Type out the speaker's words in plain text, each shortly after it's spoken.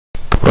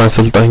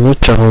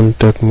አሰልጣኞች አሁን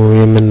ደግሞ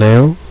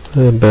የምናየው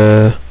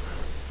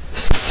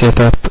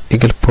በሴትአፕ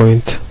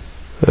Eaglepoint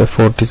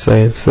for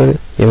design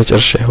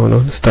የመጨረሻ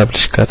የሆነው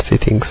establish card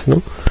settings ነው።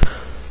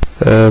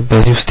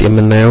 በዚህ ውስጥ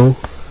የምናየው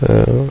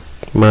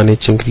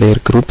managing layer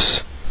groups,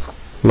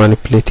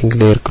 manipulating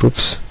layer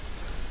groups,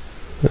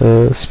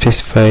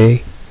 specify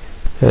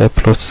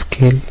plot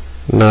scale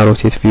እና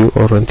rotate view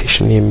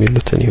orientation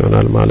የሚሉትን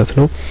ይሆናል ማለት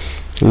ነው።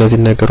 እነዚህ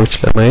ነገሮች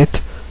ለማየት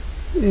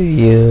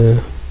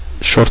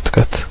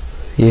የሾርትከት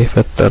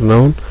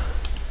የፈጠርነውን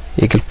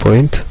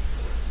Eaglepoint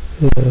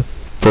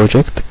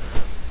ፕሮጀክት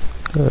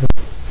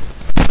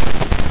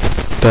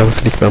ዳብል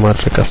ክሊክ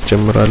በማድረግ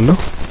አስጀምራለሁ።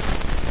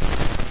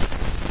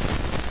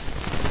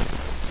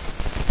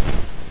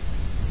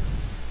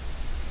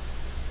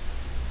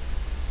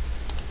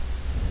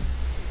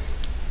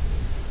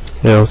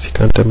 ያው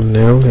ሲካንተ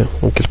ምናየው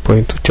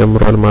Eaglepoint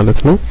ጀምሯል ማለት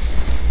ነው።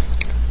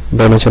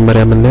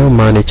 በመጀመሪያ ምናየው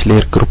manage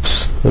layer groups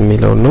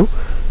የሚለው ነው።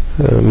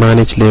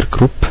 manage layer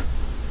group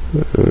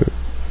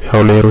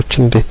ያው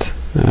ሌየሮችን እንዴት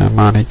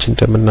ማኔጅ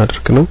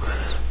እንደምናደርግ ነው።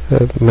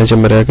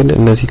 መጀመሪያ ግን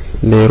እነዚህ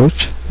ሌየሮች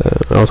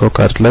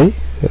AutoCAD ላይ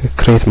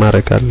ክሬት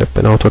ማድረግ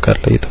አለብን። AutoCAD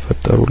ላይ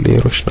የተፈጠሩ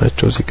ሌየሮች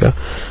ናቸው እዚህ ጋር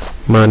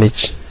ማኔጅ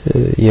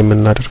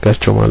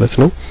የምናደርጋቸው ማለት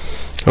ነው።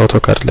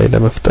 AutoCAD ላይ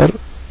ለመፍጠር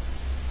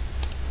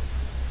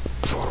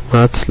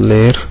format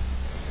layer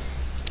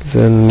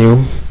then new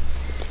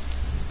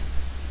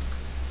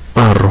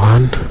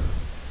R1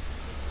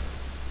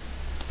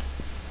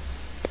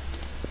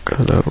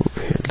 ከለሩ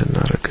ይሄን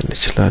ልናደርግ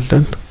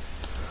እንችላለን።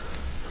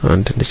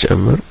 አንድ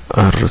እንጨምር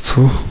R2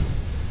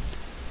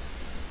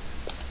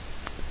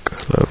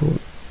 ከለሩ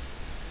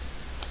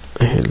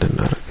ይሄን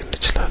ልናደርግ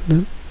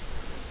እንችላለን።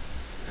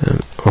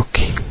 ኦኬ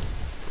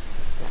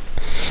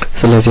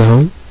ስለዚህ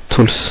አሁን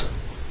ቱልስ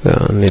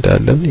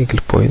እንሄዳለን።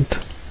 Eaglepoint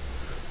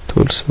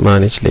ቱልስ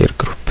manage layer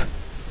group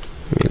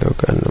የሚለው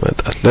ጋር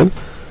እንመጣለን።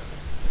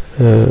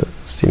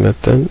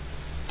 ሲመጣን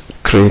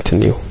create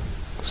new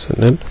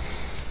ስንል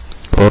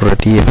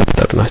ኦሬዲ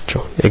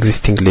የፈጠርናቸው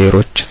ኤግዚስቲንግ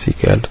ሌየሮች እዚህ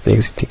ጋር ያሉት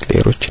ኤግዚስቲንግ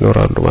ሌየሮች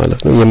ይኖራሉ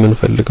ማለት ነው።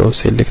 የምንፈልገው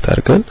ሴሌክት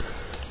አድርገን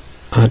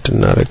አድ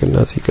እናደርግና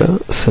እዚህ ጋር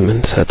ስም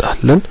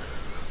እንሰጣለን።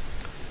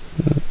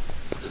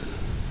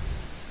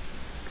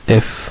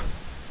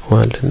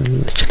 F1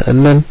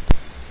 እንችላለን።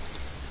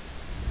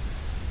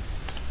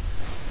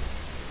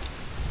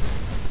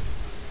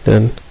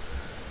 then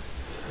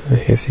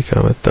ይሄ እዚህ ጋር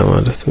መጣ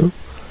ማለት ነው።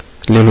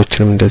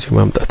 ሌሎችንም እንደዚሁ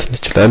ማምጣት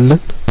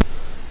እንችላለን።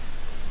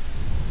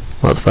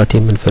 ማጥፋት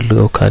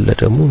የምንፈልገው ካለ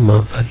ደግሞ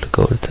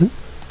ማንፈልገው እንትን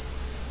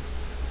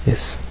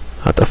yes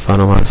አጠፋ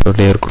ነው ማለት ነው።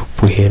 ሌየር ግሩፕ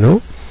ይሄ ነው።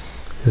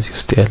 እዚህ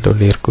ውስጥ ያለው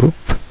ሌየር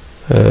ግሩፕ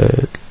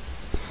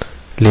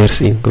ሌየርስ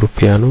ኢን ግሩፕ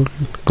ያለው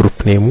ግሩፕ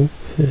ኔሙ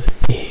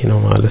ይሄ ነው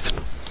ማለት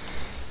ነው።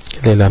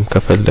 ሌላም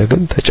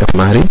ከፈለግን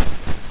ተጨማሪ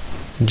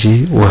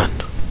G1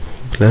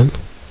 ብለን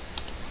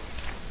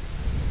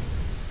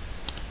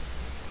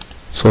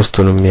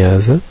ሶስቱንም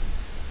የያዘ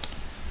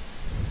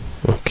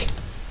ኦኬ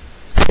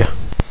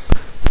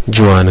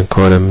ጁዋንን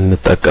ከሆነ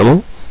የምንጠቀመው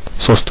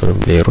ሶስቱንም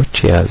ሌየሮች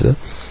የያዘ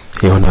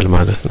ይሆናል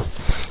ማለት ነው።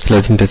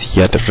 ስለዚህ እንደዚህ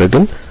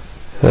ያደረግን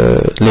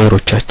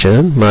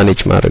ሌየሮቻችንን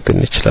ማኔጅ ማድረግ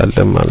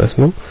እንችላለን ማለት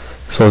ነው።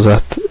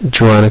 ሶዛት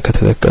ጁዋንን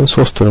ከተጠቀምን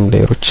ሶስቱንም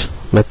ሌየሮች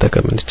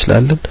መጠቀም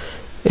እንችላለን።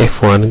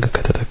 F1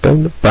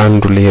 ከተጠቀምን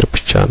በአንዱ ሌየር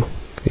ብቻ ነው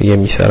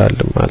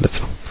የሚሰራልን ማለት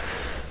ነው።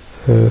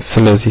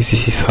 ስለዚህ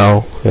this is how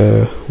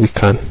we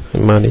can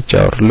manage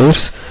our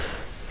layers.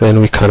 Then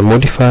we can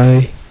modify,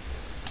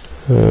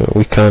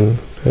 we can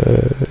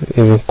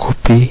even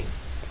copy,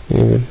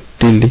 even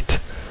delete,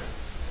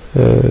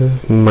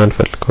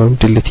 ማንፈልገውም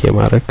ዲሊት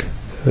የማድረግ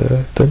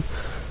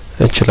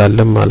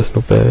እንችላለን ማለት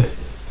ነው።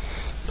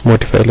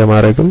 በሞዲፋይ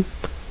ለማድረግም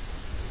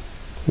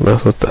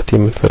ማስወጣት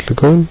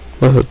የምንፈልገውን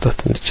ማስወጣት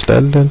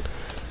እንችላለን።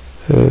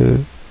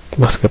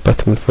 ማስገባት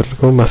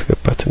የምንፈልገውን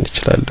ማስገባት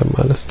እንችላለን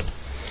ማለት ነው።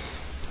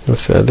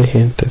 ለምሳሌ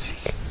ይሄን እንደዚህ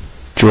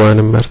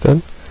ጁዋንን መርጠን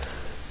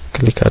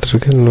ክሊክ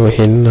አድርገን ነው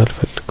ይሄንን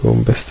አልፈልገውም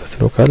በስተት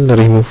ነው ካል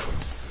ሪሙቭ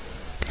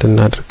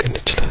ልናደርግ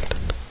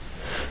እንችላለን።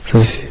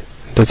 ስለዚህ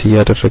እንደዚህ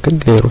ያደረግን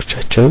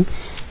ሌየሮቻችንን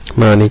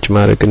ማኔጅ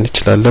ማድረግ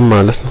እንችላለን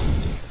ማለት ነው።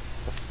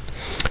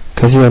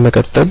 ከዚህ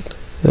በመቀጠል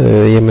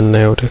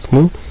የምናየው ደግሞ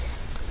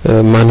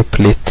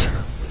ማኒፑሌት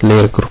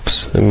ሌየር ግሩፕስ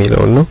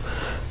የሚለው ነው።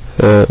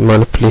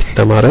 ማኒፑሌት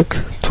ለማድረግ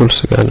ቱልስ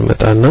ጋር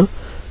እንመጣና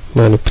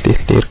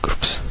ማኒፑሌት ሌየር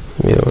ግሩፕስ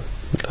የሚለው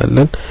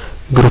እንላለን።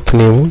 ግሩፕ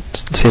ኔሙን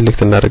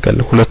ሴሌክት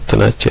እናደርጋለን። ሁለት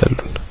ናቸው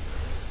ያሉን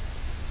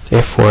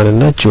F1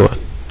 እና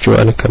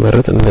G1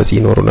 ከመረጥ እነዚህ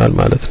ይኖሩናል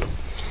ማለት ነው።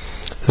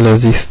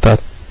 ስለዚህ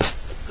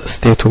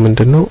ስቴቱ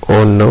ምንድነው?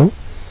 ኦን ነው፣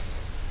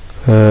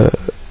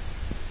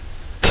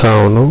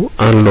 ታው ነው፣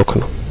 አንሎክ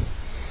ነው።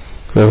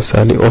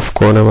 ለምሳሌ ኦፍ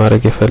ከሆነ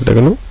ማድረግ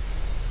የፈለግነው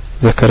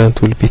the current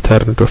will be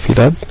turned off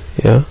ይላል።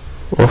 ያ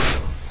ኦፍ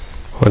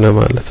ሆነ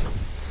ማለት ነው።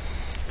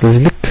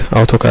 ስለዚህ ልክ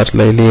AutoCAD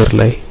ላይ ሌየር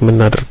ላይ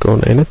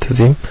የምናደርገውን አይነት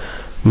እዚህም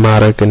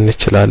ማድረግ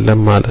እንችላለን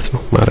ማለት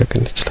ነው። ማድረግ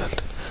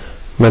እንችላለን።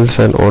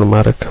 መልሰን ኦን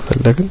ማድረግ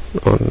ከፈለግን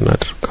ኦን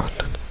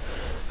እናደርጋለን።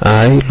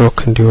 አይ ሎክ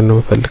እንዲሆን ነው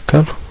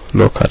ፈልካለሁ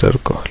ሎክ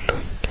አደርጋለሁ።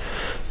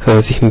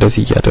 ስለዚህ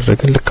እንደዚህ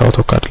ያደረግን ልክ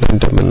አውቶካድ ላይ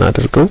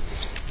እንደምናደርገው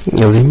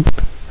እዚህም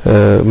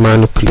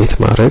ማኒፑሌት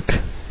ማድረግ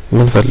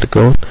ምን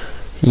ፈልገው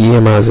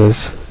የማዘዝ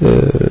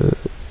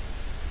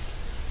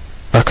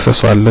አክሰስ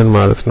አለን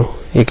ማለት ነው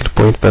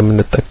Eaglepoint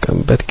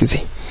በምንጠቀምበት ጊዜ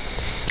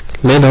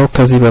ሌላው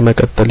ከዚህ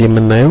በመቀጠል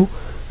የምናየው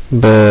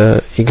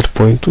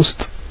በEaglepoint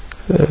ውስጥ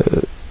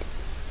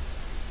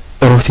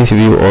rotate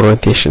view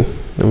orientation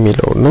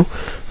የሚለው ነው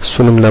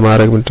እሱንም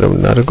ለማድረግ ምንድነው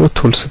የምናደርገው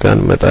ቱልስ ጋር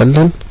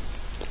እንመጣለን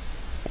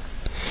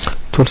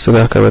ቱልስ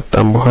ጋር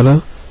ከመጣን በኋላ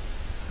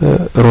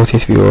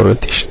rotate view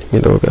orientation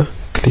የሚለው ጋር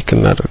ክሊክ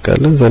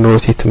እናደርጋለን ዘን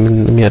ሮቴት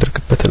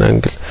የሚያደርግበትን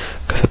አንግል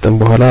ከሰጠን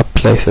በኋላ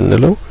አፕላይ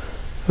ስንለው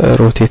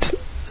rotate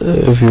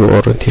view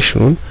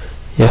orientationን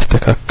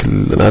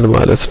ያስተካክልናል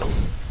ማለት ነው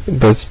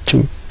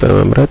በዚህም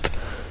በመምረጥ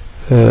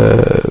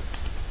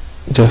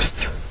ጀስት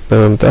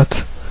በመምጣት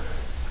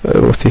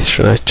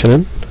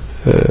ሮቴሽናችንን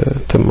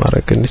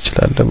ተማረግ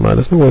እንችላለን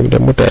ማለት ነው ወይም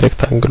ደግሞ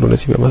ዳይሬክት አንግሉን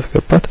እዚህ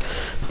በማስገባት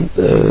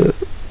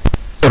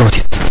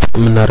ሮቴት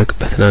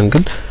የምናደርግበትን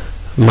አንግል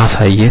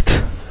ማሳየት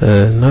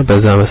እና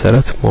በዛ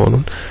መሰረት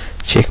መሆኑን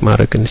ቼክ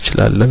ማድረግ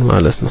እንችላለን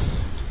ማለት ነው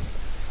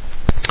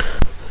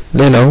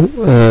ሌላው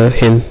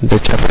ይሄን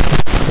እንደጨረሰ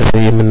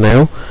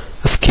የምናየው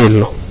ስኬል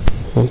ነው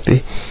እንዴ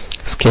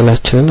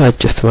ስኬላችንን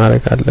አጀስት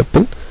ማድረግ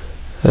አለብን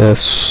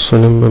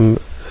እሱንም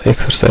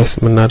ኤክሰርሳይዝ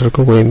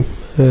የምናደርገው ወይም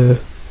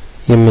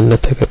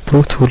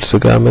የምንተገብረው ቱልስ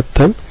ጋር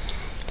መተን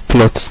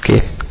ፕሎት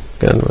ስኬል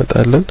ጋር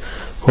እንመጣለን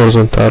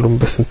ሆሪዞንታሉን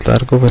በስንት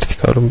ላድርገው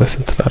ቨርቲካሉን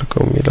በስንት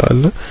ላድርገው የሚለው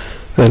አለ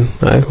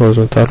አይ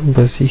ሆሪዞንታሉን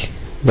በዚህ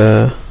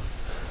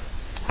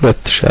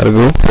በ2000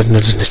 አድርገው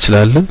ልንል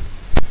እንችላለን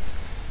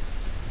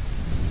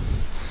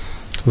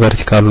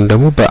ቨርቲካሉን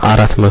ደግሞ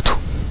በ400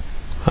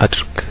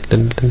 አድርግ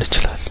ልንል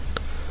እንችላለን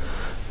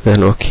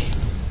then okay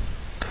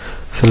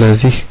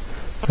ስለዚህ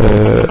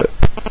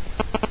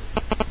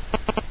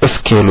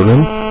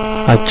ስኬሉንም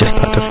አጀስት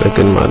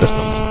አደረግን ማለት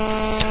ነው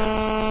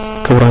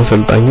ክቡራን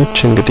ሰልጣኞች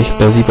እንግዲህ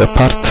በዚህ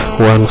በፓርት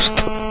 1 ውስጥ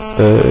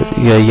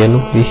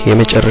ያየነው ይሄ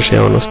የመጨረሻ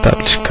የሆነው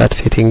ስታብሊሽ ካድ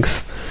ሴቲንግስ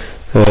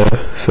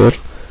ስር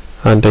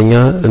አንደኛ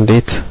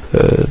እንዴት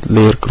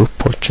ሌየር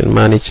ግሩፖችን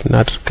ማኔጅ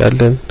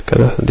እናደርጋለን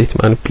ከዛ እንዴት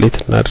ማኒፑሌት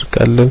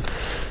እናደርጋለን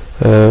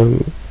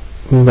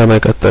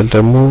በመቀጠል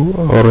ደግሞ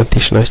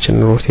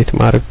ኦሪንቴሽናችንን ሮቴት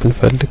ማድረግ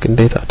ብንፈልግ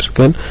እንዴት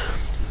አድርገን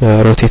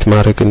ሮቴት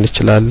ማድረግ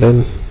እንችላለን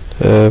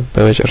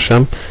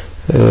በመጨረሻም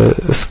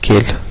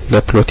ስኬል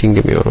ለፕሎቲንግ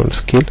የሚሆነው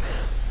ስኬል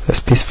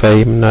ስፔሲፋይ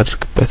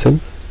የምናደርግበትን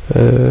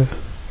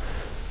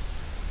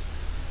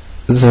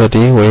ዘዴ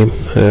ወይም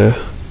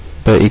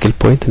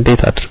በኢግልፖይንት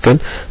እንዴት አድርገን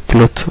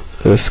ፕሎት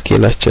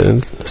ስኬላችንን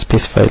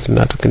ስፔሲፋይ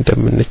ልናደርግ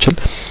እንደምንችል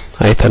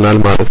አይተናል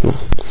ማለት ነው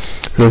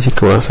ስለዚህ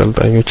ክቡራን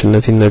አሰልጣኞች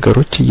እነዚህ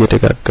ነገሮች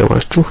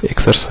እየደጋገማችሁ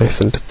ኤክሰርሳይዝ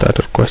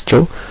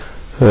እንድታደርጓቸው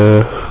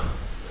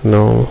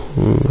ነው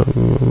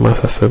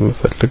ማሳሰብ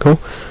የምፈልገው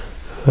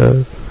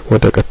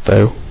ወደ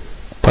ቀጣዩ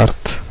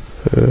ፓርት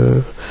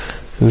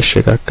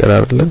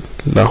እንሸጋገራለን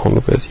ለአሁኑ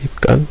በዚህ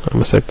ብቃን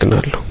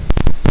አመሰግናለሁ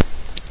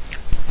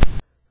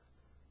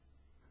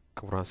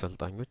ክቡራን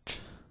አሰልጣኞች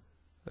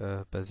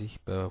በዚህ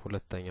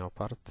በሁለተኛው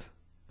ፓርት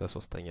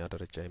በሶስተኛ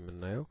ደረጃ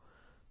የምናየው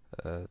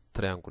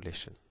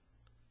ትሪያንጉሌሽን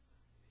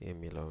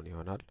የሚለውን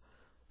ይሆናል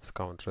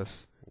እስካሁን ድረስ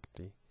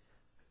እንግዲህ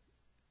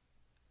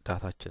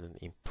ዳታችንን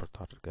ኢምፖርት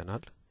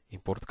አድርገናል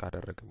ኢምፖርት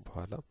ካደረግን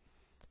በኋላ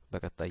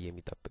በቀጣይ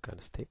የሚጠብቀን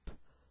ስቴፕ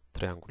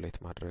ትሪያንጉሌት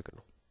ማድረግ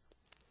ነው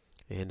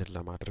ይሄንን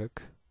ለማድረግ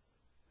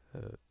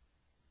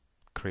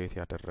ክሬት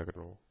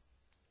ያደረግነው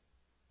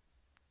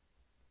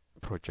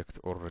ፕሮጀክት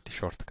ኦልሬዲ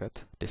ሾርትከት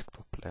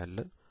ዴስክቶፕ ላይ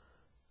አለን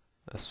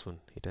እሱን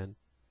ሄደን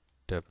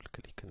ደብል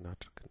ክሊክ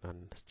እናድርግና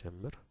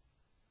እንጀምር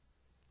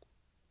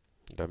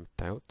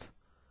እንደምታዩት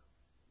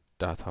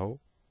ዳታው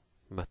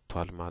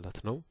መጥቷል ማለት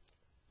ነው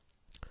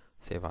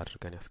ሴቭ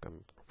አድርገን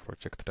ያስቀምጥነው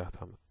ፕሮጀክት ዳታ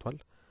መጥቷል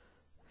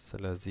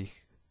ስለዚህ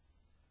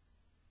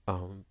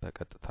አሁን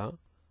በቀጥታ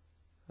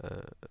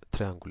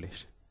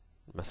ትሪያንጉሌሽን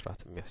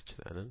መስራት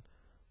የሚያስችለንን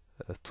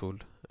ቱል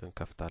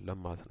እንከፍታለን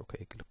ማለት ነው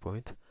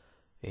ከኢግልፖይንት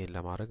ይሄን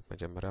ለማድረግ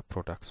መጀመሪያ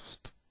ፕሮዳክትስ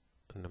ውስጥ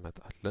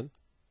እንመጣለን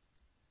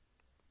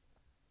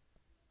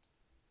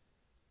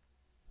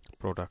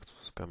ፕሮዳክትስ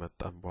ውስጥ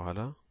ከመጣን በኋላ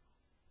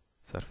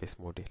ሰርፌስ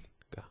ሞዴል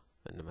ጋር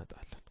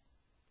እንመጣለን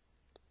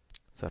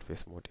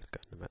ሰርፌስ ሞዴል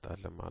ጋር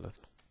እንመጣለን ማለት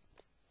ነው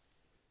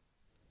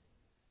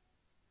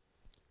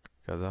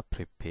ከዛ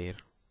ፕሪፔር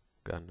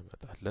ጋር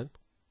እንመጣለን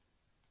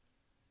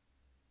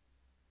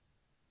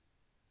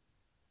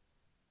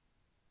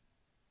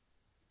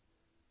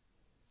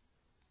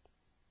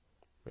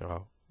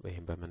ያው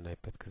ይሄን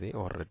በመናይበት ጊዜ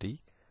ኦሬዲ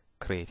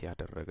ክሬት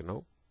ያደረግነው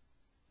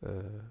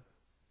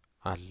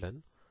አለን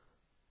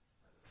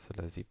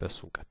ስለዚህ በሱ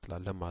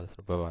እንቀጥላለን ማለት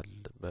ነው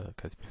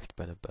ከዚህ በፊት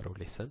በነበረው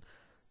ሌሰን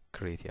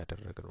ክሬት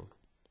ያደረግነው ነው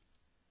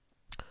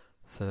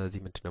ስለዚህ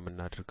ምንድነው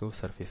የምናደርገው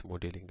ሰርፌስ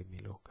ሞዴሊንግ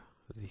የሚለው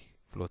እዚህ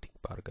ፍሎቲንግ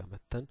ባር ጋር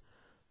መተን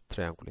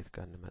ትሪያንጉሌት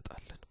ጋር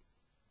እንመጣለን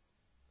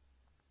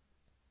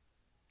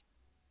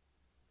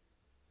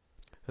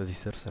እዚህ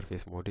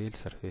ሰርፌስ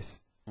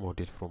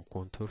ሞዴል ፍሮም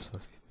ኮንቱር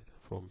ሰርፌስ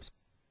ፍሮም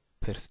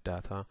ስፔርስ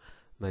ዳታ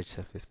merge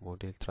surface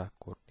model track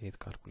coordinate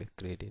calculate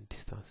gradient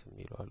distance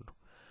የሚሉ አሉ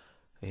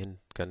ይሄን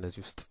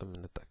ከነዚህ ውስጥ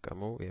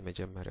የምንጠቀመው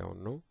የመጀመሪያው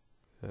ነው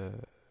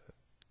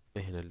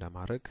ይሄንን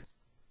ለማድረግ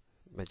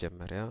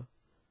መጀመሪያ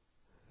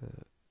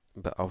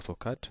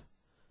በአውቶካድ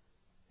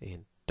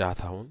ይሄን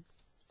ዳታውን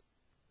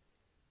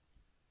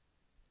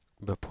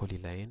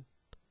በፖሊላይን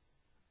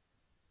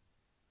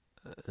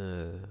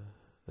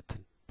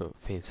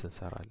በፌንስ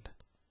እንሰራለን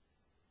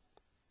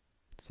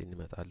እዚህ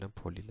እንመጣለን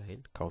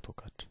ፖሊላይን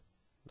ከአውቶካድ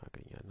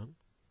እናገኛለን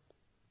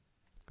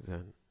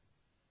ዘን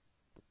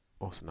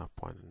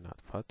ኦስናፕዋን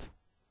እናጥፋት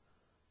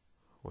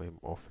ወይም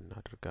ኦፍ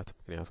እናድርጋት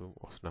ምክንያቱም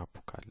ኦስናፑ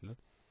ካለ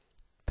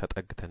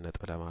ተጠግተን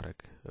ነጥብ ለማድረግ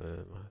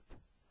ማለት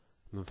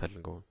ምን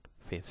ፈልገውን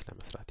ፌንስ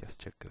ለመስራት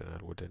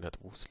ያስቸግረናል ወደ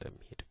ነጥቡ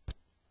ስለሚሄድብን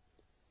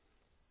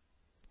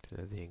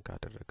ስለዚህ ይሄን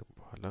ካደረግን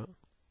በኋላ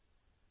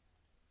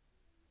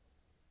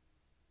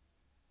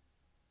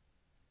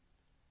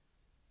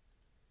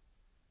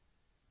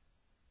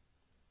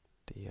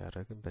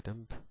ያረግን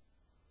በደንብ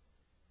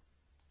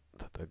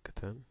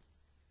ተጠግተን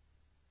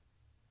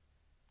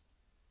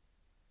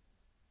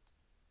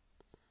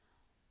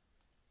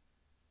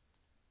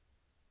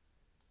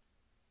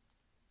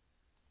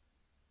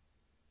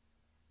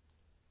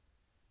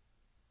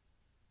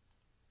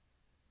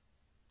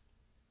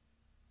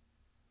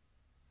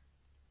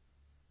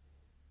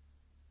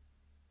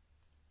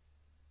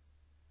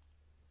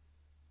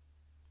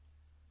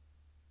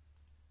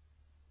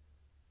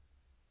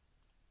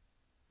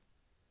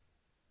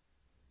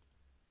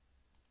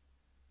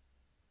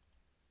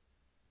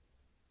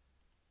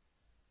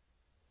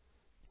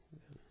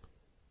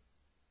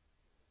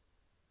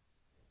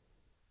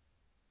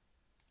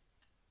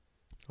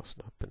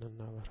ኦስናፕን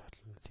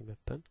እናበራለን እዚህ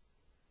መተን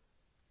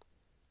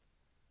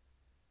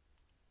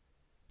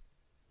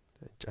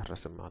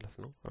ጨረስን ማለት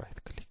ነው ራይት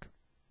ክሊክ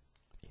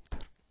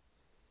ኢንተር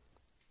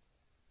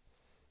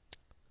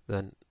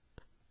then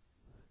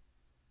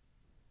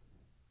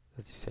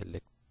እዚህ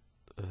ሴሌክት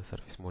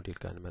ሰርፌስ ሞዴል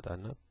ጋር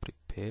እንመጣና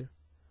prepare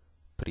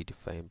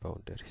predefine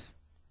boundaries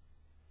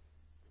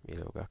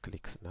ሚለው ጋር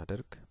ክሊክ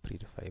ስናደርግ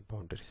predefine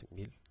boundaries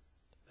የሚል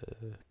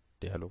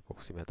ዲያሎግ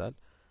ቦክስ ይመጣል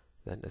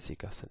then እዚህ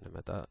ጋር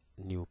ስንመጣ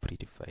new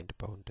predefined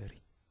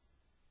boundary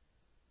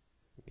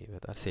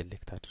ይመጣል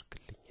ሴሌክት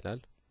አድርግልኝ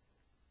ይላል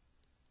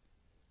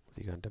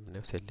እዚህ ጋር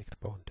እንደምናየው ሴሌክት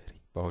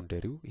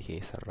ባውንደሪው ይሄ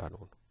የሰራ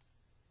ነው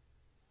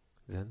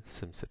then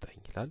ስም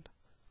ስጠኝ ይላል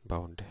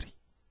ባውንደሪ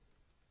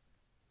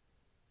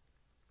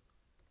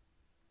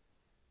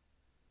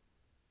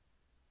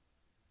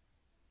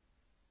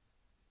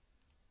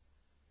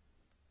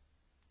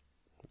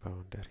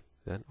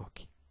then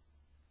okay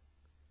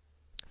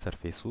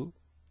ሰርፌሱ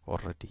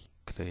ኦሬዲ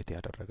ክሬት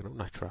ያደረግነው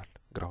ናቹራል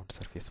ግራውንድ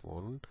ሰርፌስ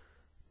መሆኑን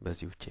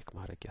በዚሁ ቼክ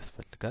ማድረግ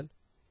ያስፈልጋል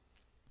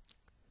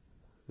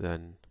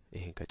then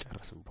ይሄን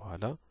ከጨረስን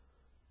በኋላ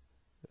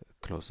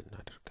ክሎዝ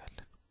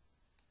እናደርጋለን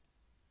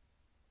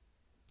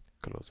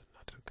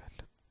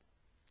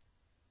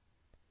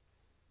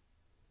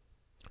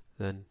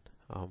then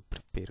አሁን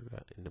ፕሪፔር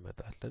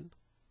እንመጣለን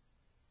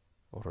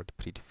ኦሬዲ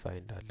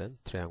ፕሪዲፋይንድ አለን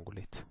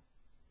ትራያንጉሌት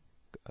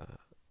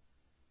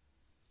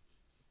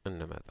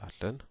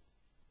እንመጣለን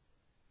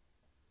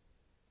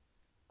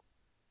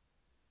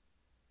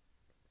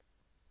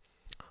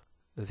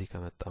እዚህ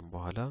ከመጣን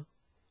በኋላ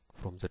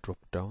from the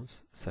drop downs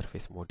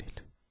surface model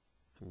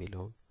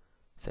የሚለውን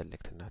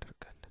ሴሌክት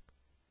እናደርጋለን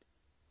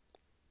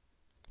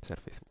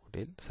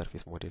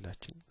surface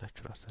ሞዴላችን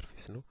ናቹራል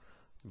ሰርፌስ ነው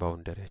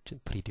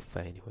ባውንደሪያችን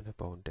ፕሪዲፋይን የሆነ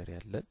ባውንደሪ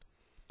አለን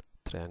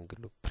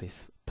ትራያንግሉ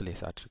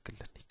ፕሌስ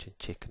አድርግልን እቺን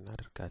ቼክ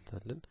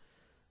እናደርጋለን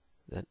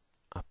then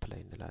apply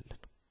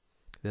እንላለን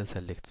then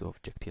select the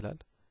object ይላል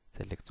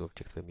select the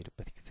object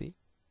በሚልበት ጊዜ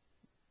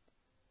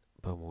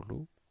በሙሉ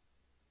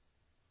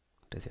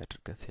እንደዚህ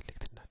አድርገን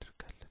ሴሌክት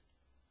እናደርጋለን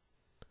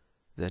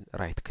then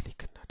right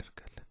click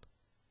እናደርጋለን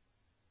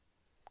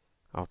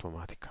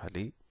አውቶማቲካሊ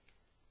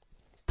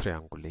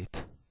ትራያንጉሌት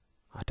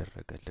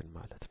አደረገልን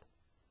ማለት ነው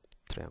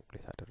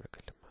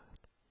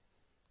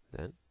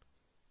then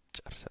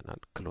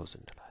ጨርሰናል ክሎዝ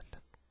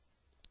እንላለን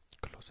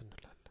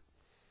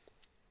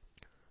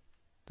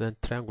then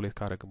ትራያንጉሌት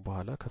ካረግን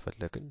በኋላ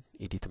ከፈለግን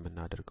ኤዲት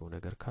የምናደርገው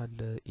ነገር ካለ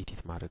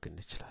ኤዲት ማድረግ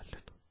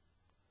እንችላለን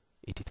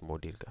ኤዲት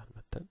ሞዴል ጋር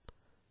መተን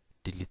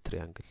ዲሊት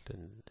ትራያንግል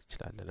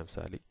እንችላለን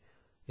ለምሳሌ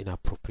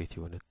ኢንአፕሮፕሪየት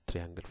የሆነ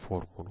ትራያንግል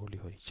ፎርም ሆኖ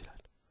ሊሆን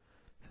ይችላል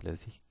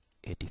ስለዚህ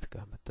ኤዲት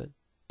ጋር መተን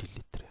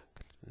ዲሊት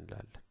ትራያንግል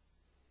እንላለን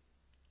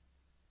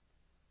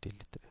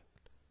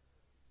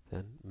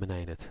then ምን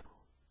አይነት ነው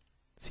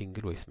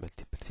ሲንግል ወይስ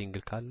መልቲፕል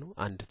ሲንግል ካልነው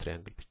አንድ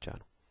ትራያንግል ብቻ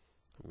ነው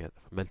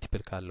የሚያጠፋ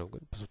መልቲፕል ካልነው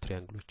ግን ብዙ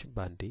ትራያንግሎችን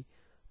ባንዴ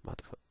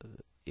ማጥፋ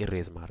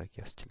ኢሬዝ ማድረግ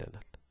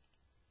ያስችለናል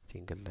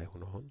ሲንግል ላይ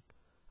ሆኖ አሁን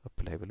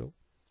አፕላይ ብለው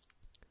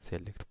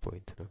ሴሌክት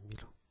ፖይንት ነው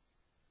የሚለው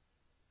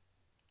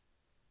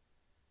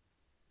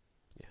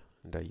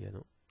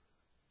እንዳየነው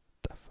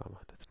ጠፋ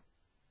ማለት ነው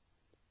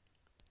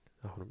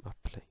አሁንም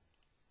አፕላይ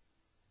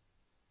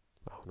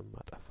አሁንም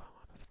አጠፋ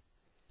ማለት ነው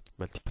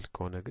መልቲፕል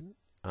ከሆነ ግን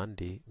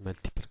አንዴ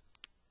መልቲፕል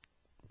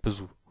ብዙ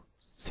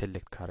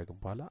ሴሌክት ካረግን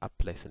በኋላ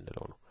አፕላይ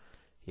ስንለው ነው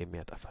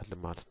የሚያጠፋልን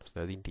ማለት ነው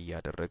ስለዚህ እንዲህ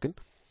ያደረግን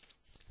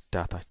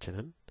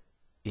ዳታችንን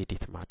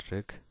ኤዲት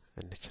ማድረግ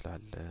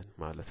እንችላለን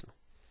ማለት ነው።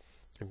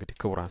 እንግዲህ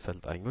ክቡራን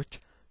ሰልጣኞች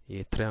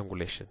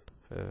የትሪያንጉሌሽን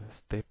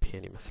ስቴፕ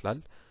ይሄን ይመስላል።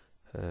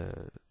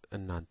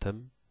 እናንተም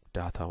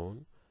ዳታውን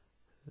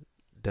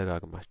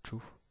ደጋግማችሁ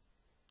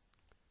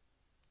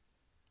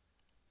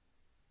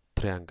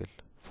ትሪያንግል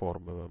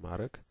ፎርም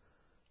በማድረግ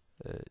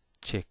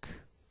ቼክ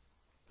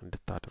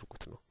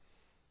እንድታደርጉት ነው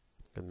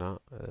እና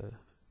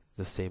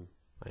the same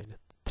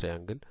አይነት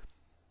ትሪያንግል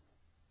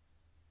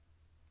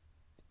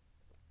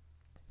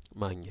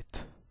ማግኘት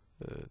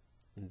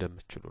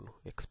እንደምትችሉ ነው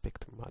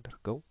ኤክስፔክት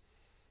ማደርገው።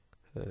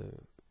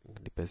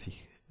 እንግዲህ በዚህ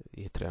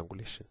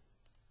የትሪያንጉሌሽን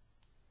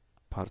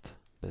ፓርት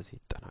በዚህ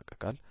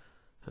ይጠናቀቃል።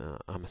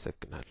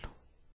 አመሰግናለሁ።